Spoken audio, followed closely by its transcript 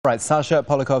Right, Sasha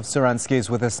Polakow-Suransky is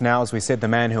with us now. As we said, the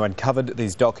man who uncovered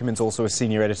these documents, also a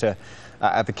senior editor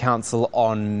at the Council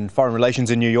on Foreign Relations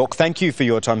in New York. Thank you for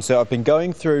your time, sir. I've been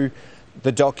going through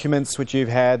the documents which you've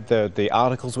had, the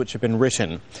articles which have been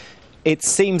written. It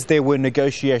seems there were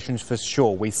negotiations for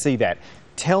sure. We see that.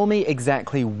 Tell me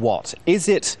exactly what. Is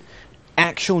it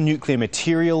actual nuclear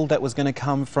material that was going to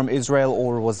come from Israel,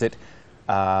 or was it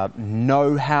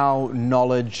know-how,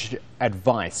 knowledge,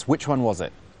 advice? Which one was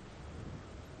it?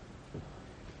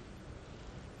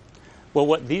 Well,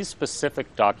 what these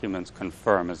specific documents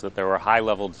confirm is that there were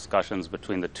high-level discussions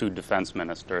between the two defense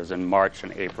ministers in March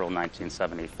and April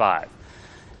 1975.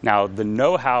 Now, the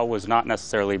know-how was not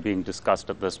necessarily being discussed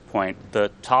at this point. The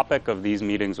topic of these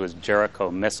meetings was Jericho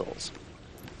missiles.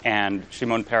 And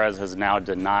Shimon Peres has now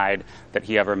denied that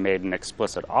he ever made an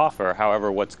explicit offer.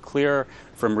 However, what's clear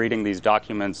from reading these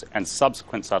documents and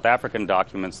subsequent South African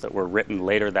documents that were written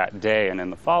later that day and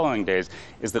in the following days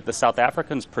is that the South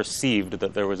Africans perceived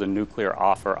that there was a nuclear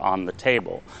offer on the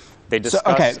table. They discussed,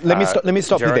 okay, let me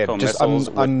stop you there.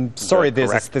 I'm sorry,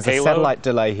 there's a satellite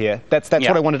delay here. That's what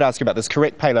I wanted to ask you about, this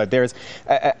correct payload. There is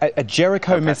a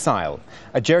Jericho missile.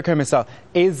 A Jericho missile,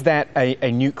 is that a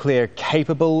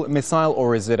nuclear-capable missile,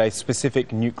 or is it a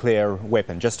specific nuclear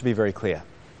weapon? Just to be very clear.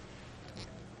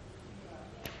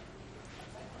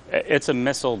 It's a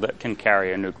missile that can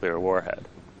carry a nuclear warhead.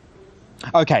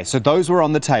 Okay, so those were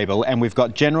on the table, and we've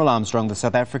got General Armstrong, the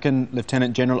South African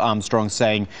Lieutenant General Armstrong,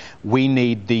 saying we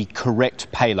need the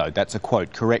correct payload. That's a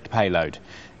quote, correct payload.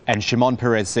 And Shimon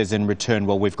Peres says in return,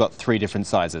 well, we've got 3 different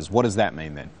sizes. What does that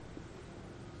mean then?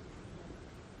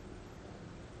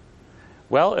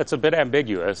 Well, it's a bit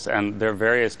ambiguous, and there are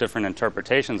various different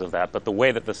interpretations of that, but the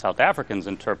way that the South Africans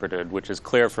interpreted, which is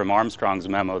clear from Armstrong's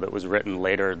memo that was written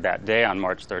later that day on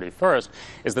March 31st,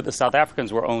 is that the South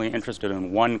Africans were only interested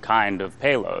in one kind of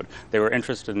payload. They were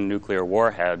interested in nuclear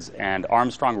warheads, and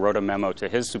Armstrong wrote a memo to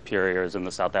his superiors in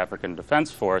the South African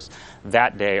Defense Force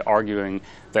that day arguing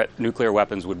that nuclear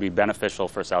weapons would be beneficial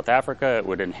for South Africa, it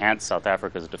would enhance South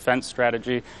Africa's defense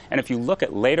strategy. And if you look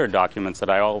at later documents that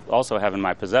I also have in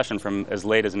my possession from as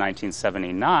late as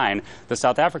 1979, the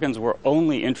South Africans were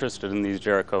only interested in these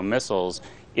Jericho missiles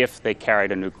if they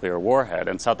carried a nuclear warhead.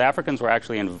 And South Africans were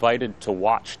actually invited to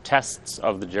watch tests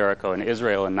of the Jericho in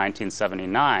Israel in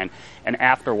 1979, and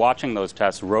after watching those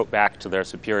tests wrote back to their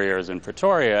superiors in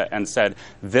Pretoria and said,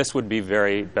 this would be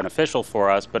very beneficial for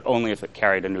us, but only if it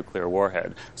carried a nuclear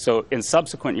warhead. So in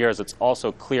subsequent years, it's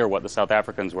also clear what the South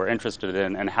Africans were interested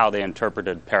in and how they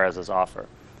interpreted Peres's offer.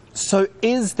 So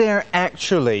is there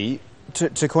actually,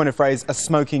 to coin a phrase, a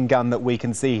smoking gun that we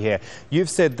can see here? You've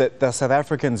said that the South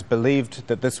Africans believed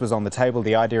that this was on the table,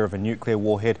 the idea of a nuclear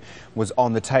warhead was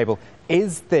on the table.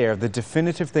 Is there the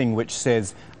definitive thing which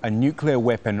says a nuclear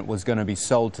weapon was going to be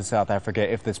sold to South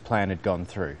Africa if this plan had gone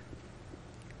through?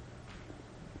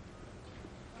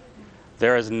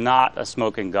 There is not a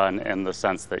smoking gun in the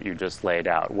sense that you just laid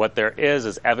out. What there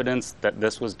is evidence that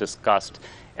this was discussed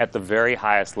at the very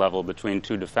highest level between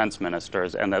 2 defense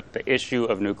ministers, and that the issue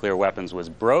of nuclear weapons was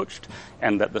broached,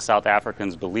 and that the South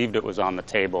Africans believed it was on the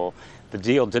table. The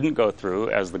deal didn't go through,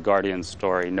 as the Guardian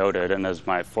story noted, and as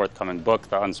my forthcoming book,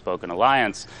 The Unspoken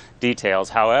Alliance, details.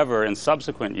 However, in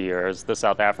subsequent years, the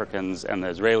South Africans and the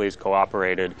Israelis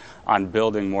cooperated on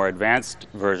building more advanced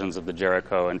versions of the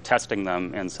Jericho and testing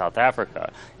them in South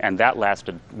Africa. And that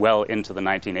lasted well into the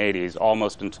 1980s,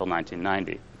 almost until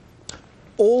 1990.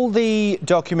 All the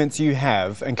documents you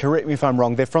have, and correct me if I'm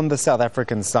wrong, they're from the South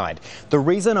African side. The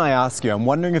reason I ask you, I'm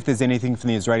wondering if there's anything from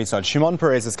the Israeli side. Shimon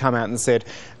Peres has come out and said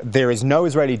there is no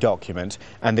Israeli document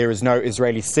and there is no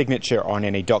Israeli signature on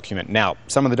any document. Now,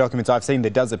 some of the documents I've seen, there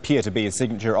does appear to be a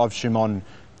signature of Shimon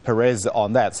Peres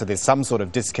on that, so there's some sort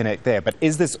of disconnect there. But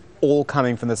is this all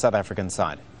coming from the South African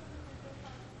side?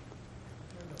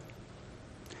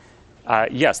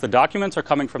 Yes, the documents are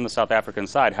coming from the South African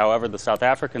side. However, the South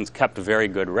Africans kept very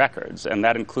good records, and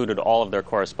that included all of their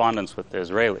correspondence with the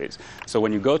Israelis. So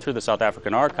when you go through the South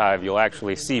African archive, you'll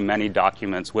actually see many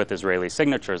documents with Israeli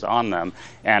signatures on them.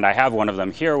 And I have one of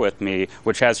them here with me,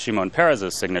 which has Shimon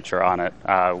Peres' signature on it,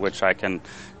 which I can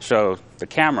show the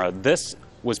camera. This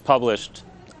was published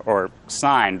or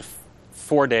signed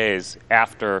 4 days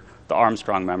after the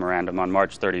Armstrong Memorandum on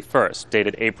March 31st,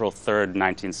 dated April 3rd,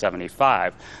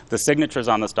 1975. The signatures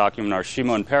on this document are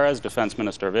Shimon Peres, Defense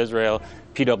Minister of Israel,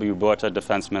 P.W. Botha,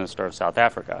 Defense Minister of South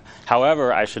Africa.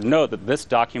 However, I should note that this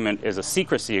document is a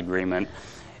secrecy agreement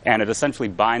and it essentially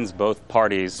binds both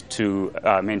parties to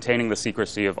maintaining the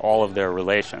secrecy of all of their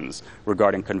relations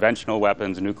regarding conventional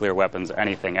weapons, nuclear weapons,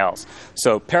 anything else.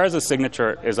 So Perez's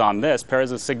signature is on this.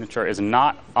 Perez's signature is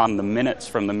not on the minutes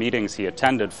from the meetings he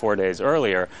attended 4 days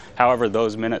earlier. However,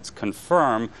 those minutes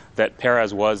confirm that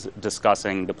Perez was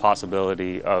discussing the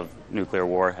possibility of nuclear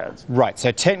warheads. Right.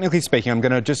 So technically speaking, I'm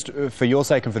going to just, for your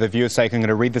sake and for the viewers' sake, I'm going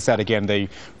to read this out again, the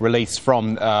release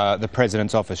from the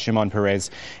President's office, Shimon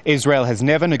Peres. Israel has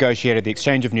never negotiated the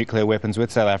exchange of nuclear weapons with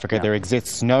South Africa. Yeah. There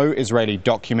exists no Israeli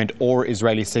document or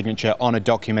Israeli signature on a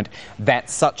document that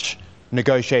such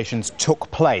negotiations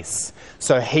took place.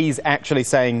 So he's actually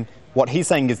saying, what he's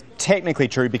saying is technically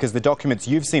true because the documents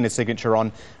you've seen a signature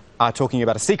on are talking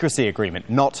about a secrecy agreement,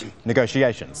 not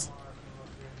negotiations.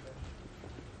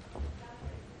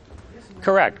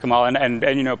 Correct, Kamal. And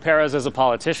you know, Perez is a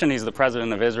politician. He's the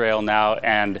president of Israel now,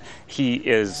 and he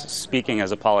is speaking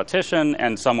as a politician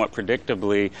and somewhat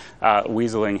predictably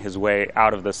weaseling his way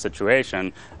out of this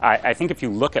situation. I think if you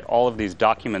look at all of these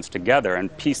documents together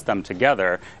and piece them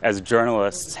together, as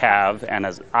journalists have and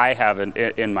as I have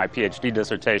in my PhD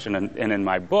dissertation and in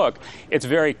my book, it's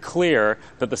very clear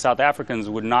that the South Africans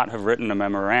would not have written a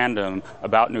memorandum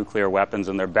about nuclear weapons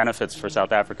and their benefits for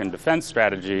South African defense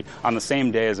strategy on the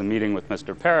same day as a meeting with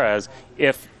Mr. Perez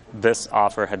if this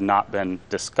offer had not been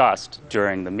discussed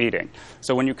during the meeting.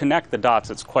 So when you connect the dots,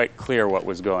 it's quite clear what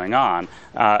was going on.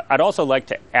 I'd also like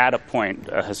to add a point,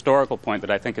 a historical point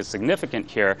that I think is significant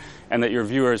here and that your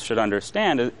viewers should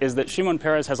understand is that Shimon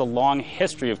Peres has a long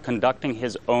history of conducting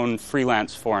his own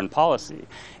freelance foreign policy.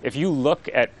 If you look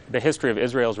at the history of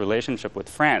Israel's relationship with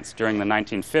France during the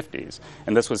 1950s,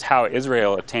 and this was how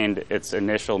Israel attained its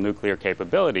initial nuclear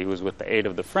capability, was with the aid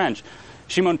of the French,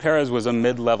 Shimon Peres was a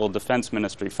mid-level defense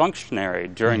ministry functionary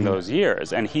during those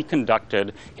years, and he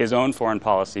conducted his own foreign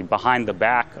policy behind the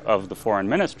back of the foreign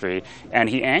ministry, and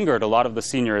he angered a lot of the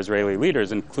senior Israeli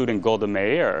leaders, including Golda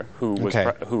Meir, who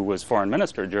was foreign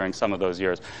minister during some of those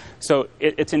years. So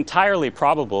it's entirely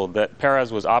probable that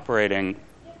Peres was operating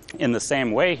in the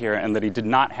same way here, and that he did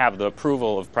not have the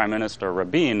approval of Prime Minister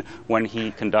Rabin when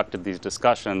he conducted these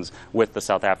discussions with the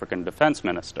South African defense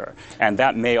minister. And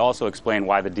that may also explain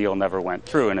why the deal never went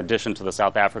through, in addition to the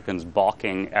South Africans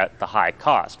balking at the high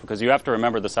cost. Because you have to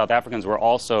remember the South Africans were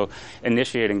also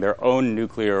initiating their own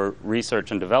nuclear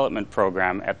research and development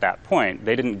program at that point.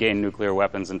 They didn't gain nuclear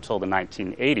weapons until the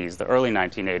 1980s, the early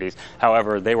 1980s.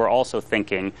 However, they were also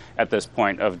thinking at this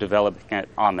point of developing it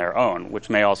on their own, which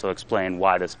may also explain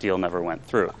why this deal never went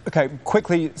through. Okay,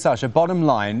 quickly, Sasha, bottom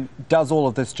line, does all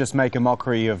of this just make a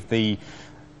mockery of the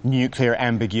nuclear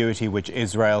ambiguity which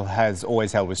Israel has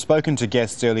always held? We've spoken to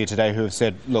guests earlier today who have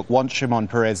said, look, what Shimon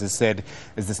Peres has said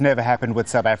is this never happened with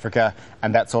South Africa,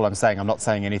 and that's all I'm saying. I'm not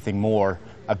saying anything more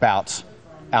about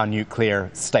our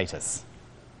nuclear status.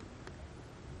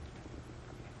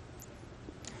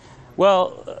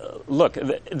 Well, look,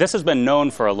 this has been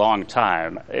known for a long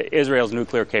time. Israel's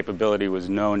nuclear capability was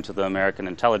known to the American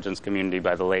intelligence community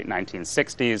by the late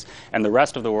 1960s, and the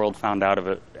rest of the world found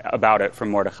out about it from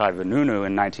Mordechai Vanunu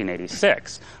in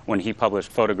 1986, when he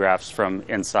published photographs from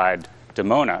inside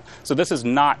Dimona. So this is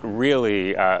not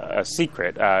really a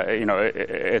secret.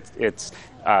 It's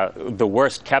the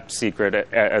worst kept secret,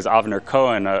 as Avner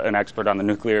Cohen, an expert on the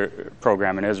nuclear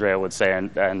program in Israel, would say,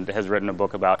 and has written a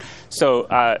book about. So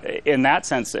in that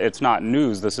sense, it's not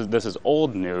news. This is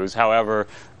old news. However,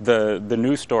 the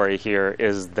news story here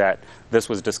is that this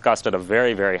was discussed at a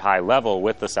very, very high level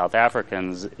with the South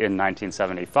Africans in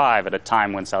 1975, at a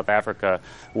time when South Africa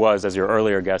was, as your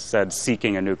earlier guest said,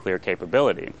 seeking a nuclear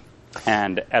capability.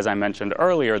 And as I mentioned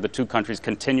earlier, the two countries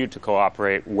continued to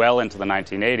cooperate well into the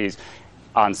 1980s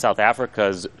on South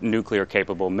Africa's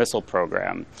nuclear-capable missile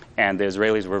program. And the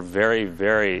Israelis were very,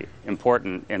 very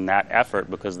important in that effort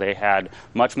because they had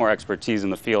much more expertise in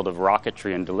the field of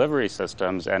rocketry and delivery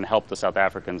systems and helped the South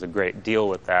Africans a great deal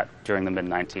with that during the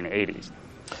mid-1980s.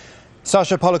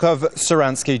 Sasha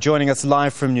Polakow-Suransky joining us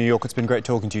live from New York. It's been great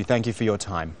talking to you. Thank you for your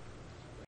time.